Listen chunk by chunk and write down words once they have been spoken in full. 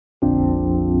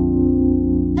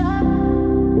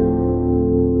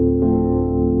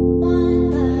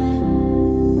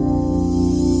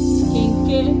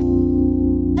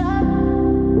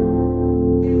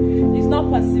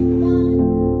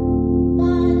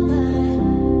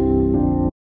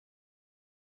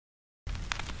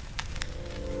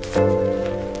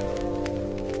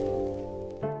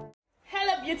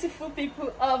beautiful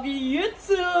people of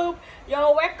YouTube.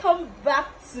 You're welcome back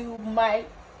to my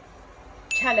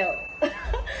channel.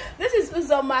 This is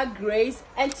Uzoma Grace,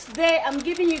 and today I'm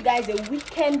giving you guys a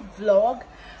weekend vlog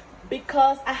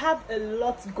because I have a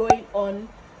lot going on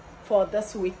for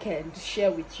this weekend to share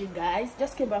with you guys.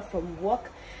 Just came back from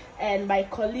work, and my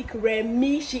colleague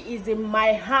Remy, she is in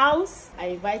my house. I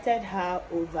invited her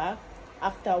over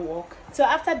after work. So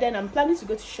after then, I'm planning to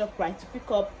go to ShopRite to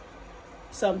pick up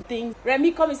some things.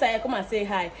 Remy, come inside, come and say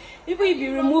hi. Even if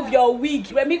you remove your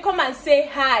wig, Remy, come and say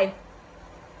hi.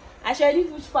 I shall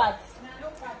edit which part?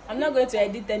 I'm not going to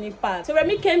edit any part. So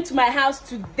Remy came to my house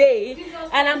today,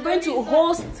 and I'm going to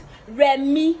host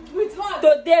Remy with what?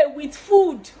 Today with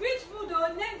food. Which food? Oh,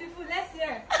 name the food. Let's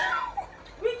hear.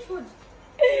 Which food?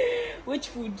 Which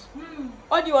food?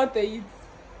 What do you want to eat?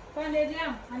 Pounded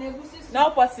yam and egusi soup.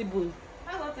 Not possible.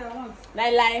 That's what I want.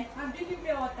 Lie. I'm drinking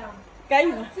pure water. Can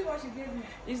you? See what she gave me.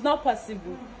 It's not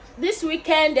possible. This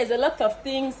weekend there's a lot of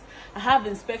things. I have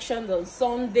inspections on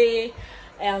Sunday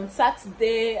and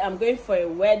Saturday. I'm going for a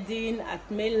wedding at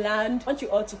mainland. I want you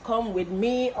all to come with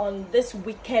me on this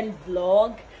weekend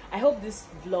vlog. I hope this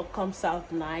vlog comes out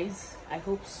nice. I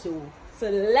hope so. So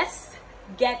let's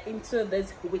get into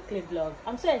this weekly vlog.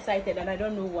 I'm so excited and I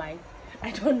don't know why.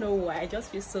 I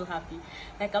just feel so happy.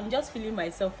 Like I'm just feeling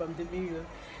myself from the mirror.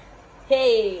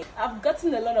 Hey, I've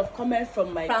gotten a lot of comments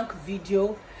from my prank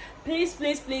video. Please,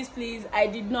 I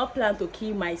did not plan to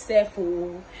kill myself.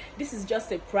 Oh, this is just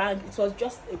a prank. It was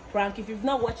just a prank. If you've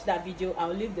not watched that video,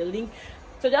 I'll leave the link.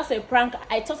 So just a prank.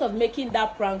 I thought of making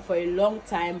that prank for a long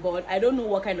time, but I don't know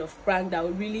what kind of prank that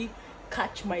will really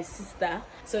catch my sister.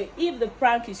 So if the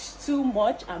prank is too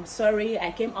much, I'm sorry.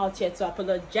 I came out here to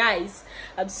apologize.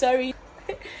 I'm sorry.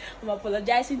 I'm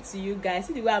apologizing to you guys.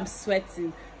 See the way I'm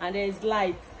sweating and there's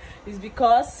light. It's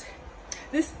because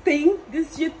this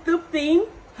YouTube thing,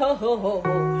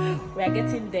 we're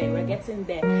getting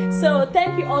there. So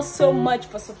thank you all so much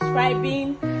for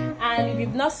subscribing, and if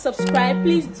you've not subscribed,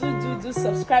 please do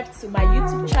subscribe to my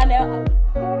YouTube channel.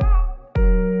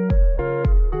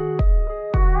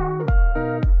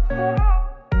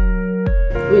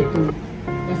 Wait,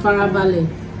 Farabale.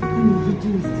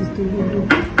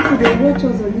 So they watch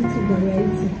us on YouTube while we are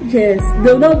eating. Yes,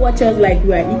 they'll not watch us like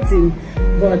we are eating,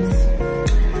 but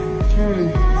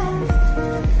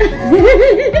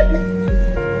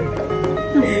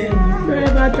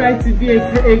forever try to be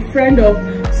a friend of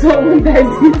someone that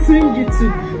is eating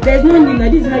YouTube. There's no need. Now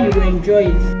this is how you will enjoy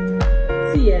it.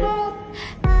 See, yeah,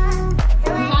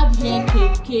 we have here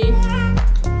KK.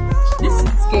 This is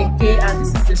KK, and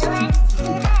this is the street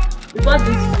food. We got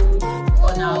this food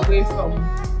on our way from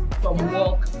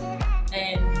work,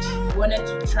 and we wanted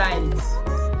to try it.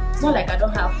 It's not like I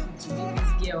don't have food to give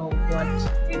this girl, but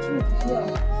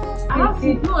I have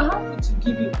food. No, I have food to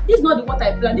give you. This is not what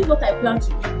I planned. This is what I plan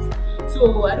to eat.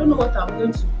 So I don't know what I'm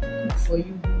going to cook for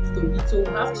you to eat. So we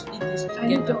have to eat this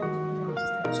together.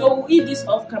 So we'll eat this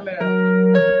off camera.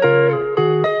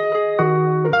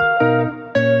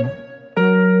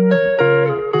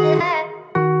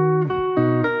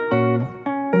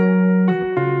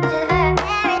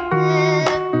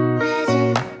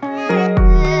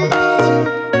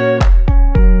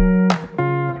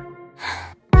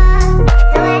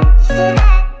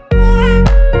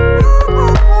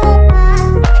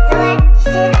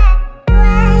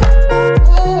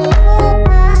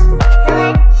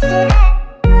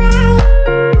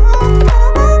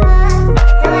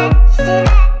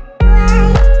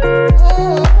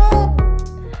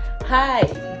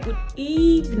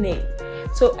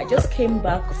 So I just came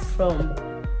back from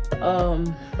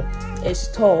a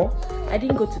store. I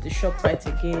didn't go to the ShopRite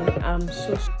again. I'm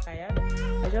so tired.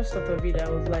 I just thought of it. I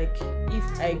was like,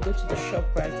 if I go to the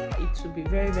ShopRite, it will be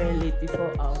very late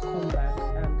before I'll come back.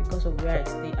 And because of where I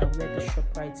stay and where the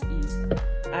ShopRite is,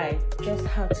 I just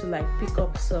had to like pick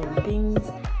up some things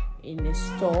in a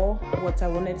store, what I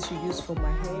wanted to use for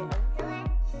my hair.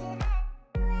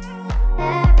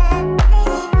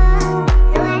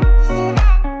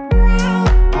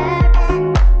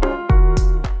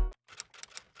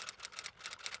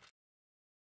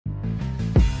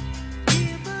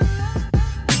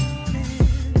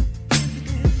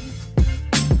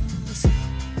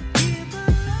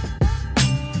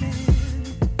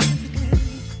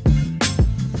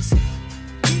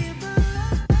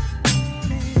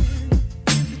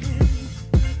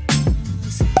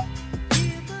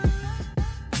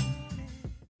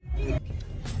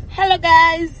 Hello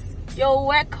guys, you're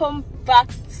welcome back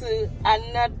to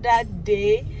another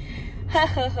day.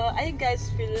 Are you guys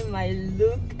feeling my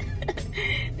look?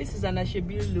 This is an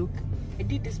Ashebi look. I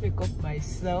did this makeup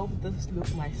myself, this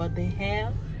look myself. But the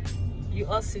hair you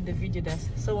all see the video that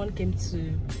someone came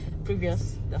to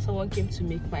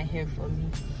make my hair for me.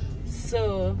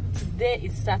 So today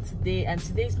is Saturday and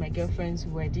today is my girlfriend's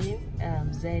wedding,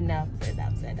 Zainab.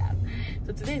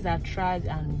 So today is our trad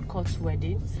and cut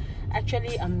wedding.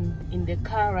 Actually, I'm in the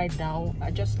car right now.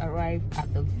 I just arrived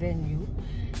at the venue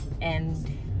and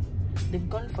they've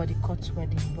gone for the cut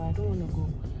wedding, but I don't want to go.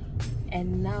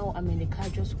 And now I'm in the car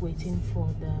just waiting for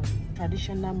the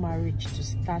traditional marriage to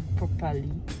start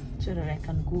properly so that I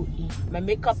can go in. My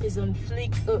makeup is on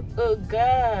fleek. Oh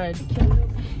god.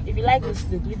 If you like this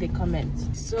look, leave a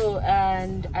comment. So,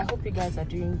 and I hope you guys are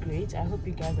doing great. I hope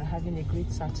you guys are having a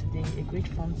great Saturday, a great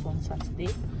fun Saturday.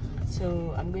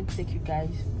 So I'm going to take you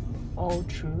guys all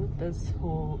through this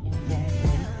whole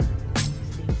event.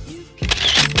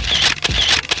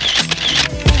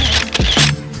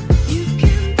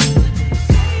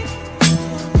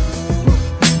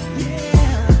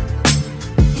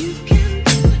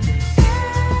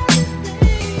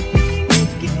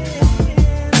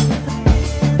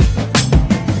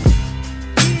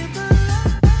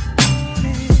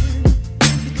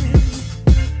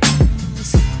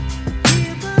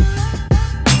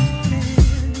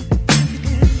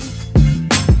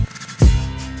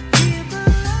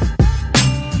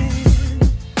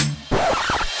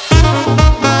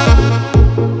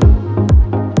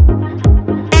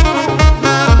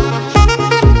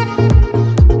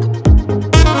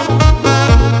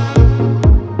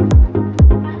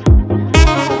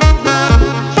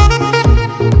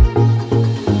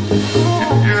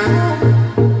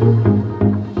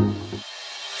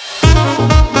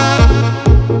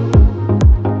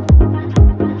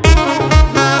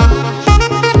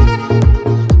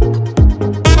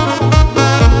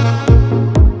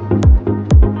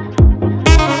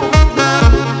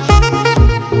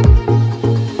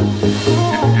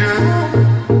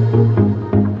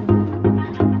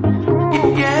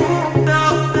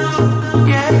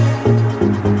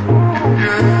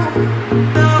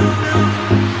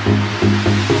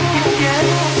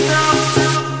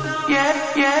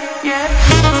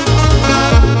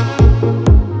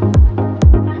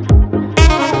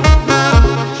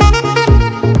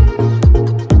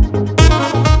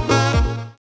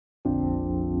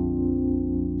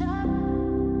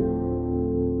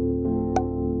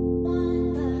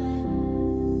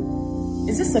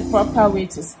 Is this a proper way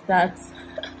to start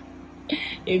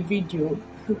a video?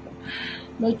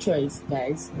 No choice,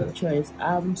 guys, no choice.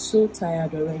 I'm so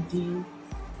tired already.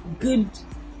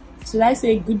 Should I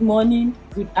say good morning,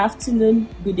 good afternoon,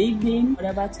 good evening,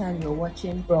 whatever time you're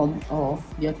watching from or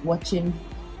you're watching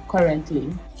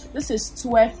currently. This is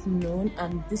 12 noon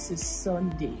and this is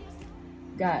Sunday.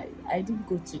 Guys, I did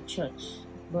go to church,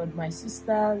 but my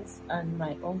sisters and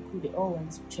my uncle, they all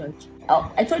went to church.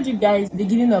 I told you guys at the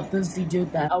beginning of this video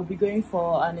that I'll be going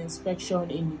for an inspection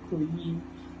in IKEJA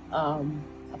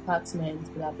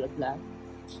apartment, blah blah blah,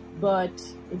 but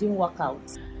it didn't work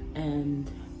out.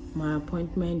 And my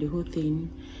appointment, the whole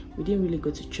thing, we didn't really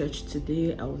go to church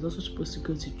today. I was also supposed to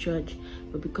go to church,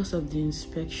 but because of the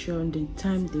inspection, the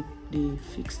time they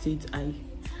fixed it,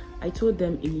 I told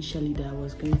them initially that I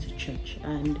was going to church.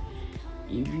 And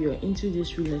if you're into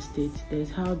this real estate,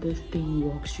 there's how this thing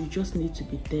works. You just need to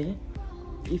be there.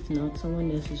 If not,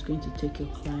 someone else is going to take your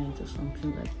client or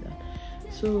something like that.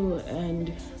 So,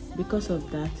 and because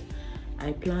of that,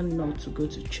 I planned not to go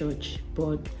to church,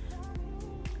 but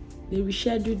they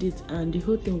rescheduled it and the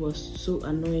whole thing was so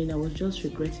annoying. I was just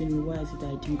regretting why is it that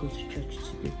I didn't go to church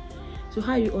today. So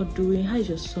how are you all doing? How is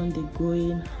your Sunday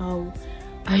going? How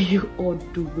are you all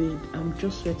doing? I'm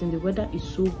just sweating. The weather is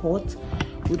so hot.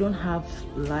 We don't have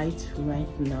light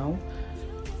right now.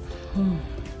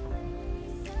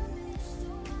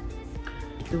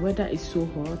 The weather is so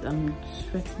hot. I'm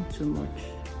sweating too much.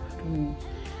 I don't know.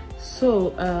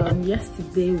 So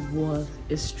yesterday was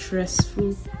a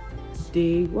stressful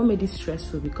day. What made it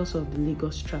stressful? Because of the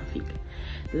Lagos traffic.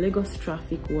 The Lagos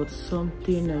traffic was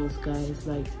something else, guys.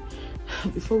 Like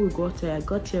before we got here, I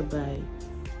got here by I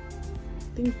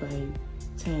think by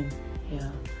 10,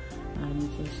 yeah, and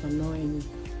it was annoying,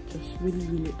 just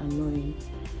really annoying,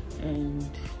 and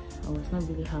I was not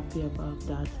really happy about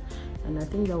that. And I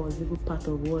think that was even part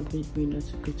of what made me not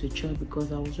to go to church,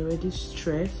 because I was already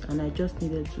stressed and I just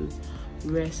needed to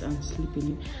rest and sleep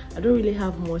in it. I don't really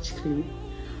have much sleep.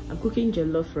 I'm cooking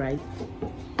jollof rice.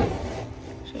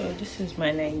 So this is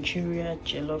my Nigerian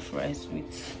jollof rice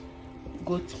with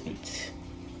goat meat.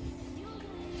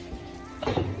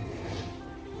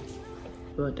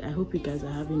 But I hope you guys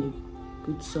are having a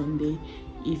good Sunday.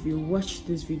 If you watch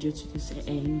this video to this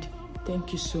end,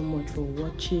 Thank you so much for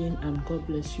watching, and God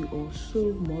bless you all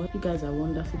so much. You guys are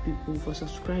wonderful people for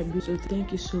subscribing. So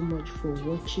thank you so much for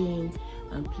watching,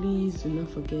 and please do not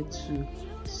forget to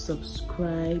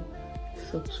subscribe,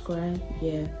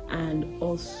 yeah, and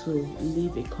also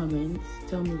leave a comment.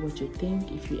 Tell me what you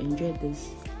think if you enjoyed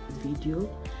this video,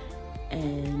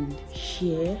 and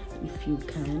share if you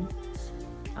can.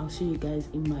 I'll see you guys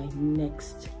in my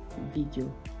next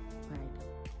video.